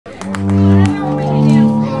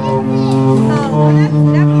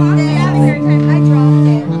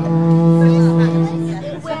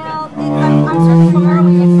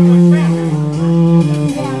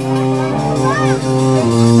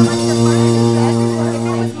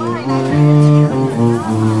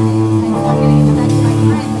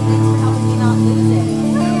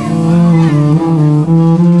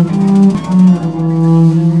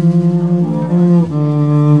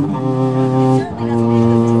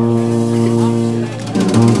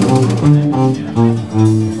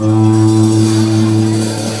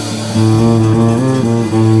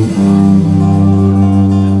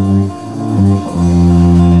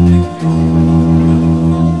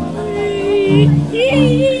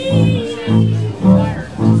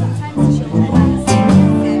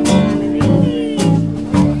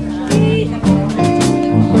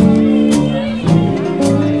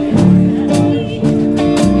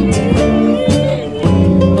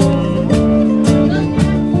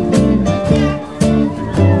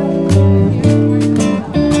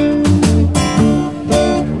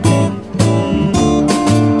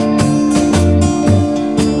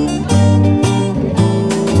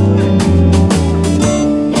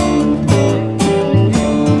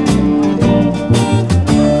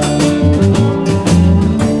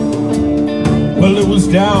Well, it was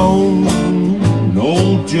down in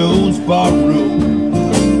old Joe's bar room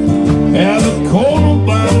at the corner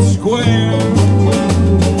by the square,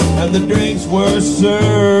 and the drinks were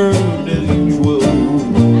served as usual.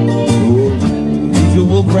 The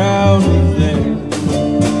usual crowd was there.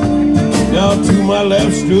 Now to my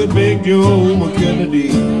left stood Big Joe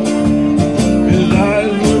McKennedy. His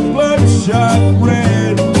eyes were bloodshot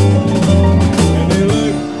red, and he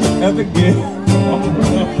looked at the game.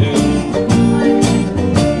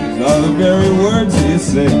 The very words he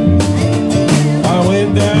said. I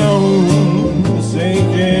went down to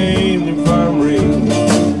St. James Infirmary.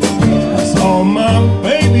 I saw my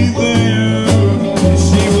baby there.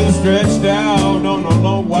 She was stretched out on a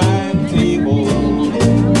long white table,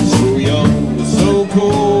 so young, so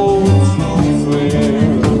cold, so fair.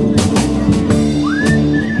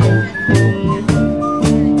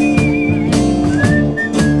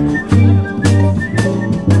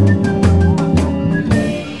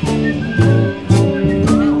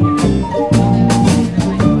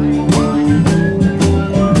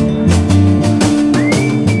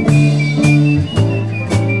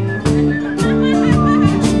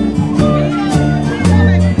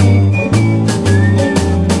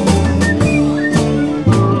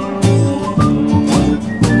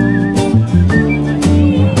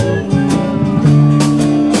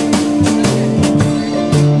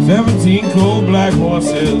 17 cold black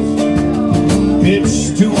horses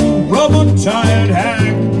hitched to a rubber-tired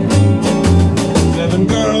hack. 7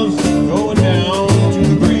 girls going down to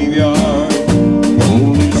the graveyard,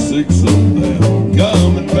 only 6 of them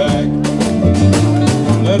coming back.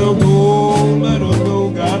 Let her go,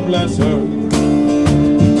 God bless her,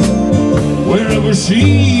 wherever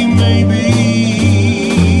she may be.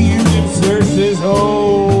 You can search this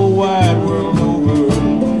whole wide world over,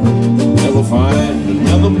 never find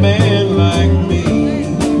another man like me.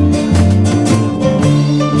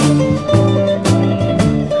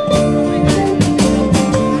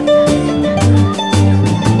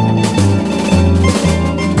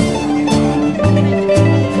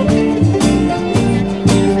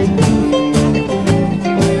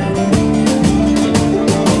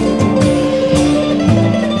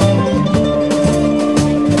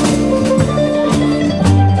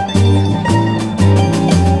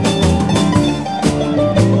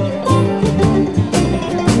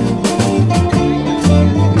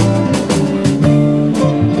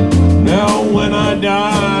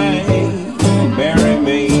 Die, bury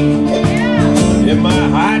me in my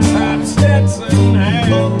high-top Stetson hat.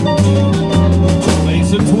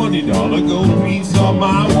 Place a $20 gold piece on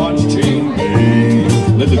my watch chain. Hey,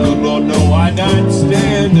 let the good Lord know I died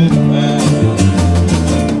standing pat.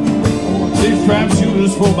 6 trap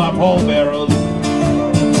shooters for my pallbearers.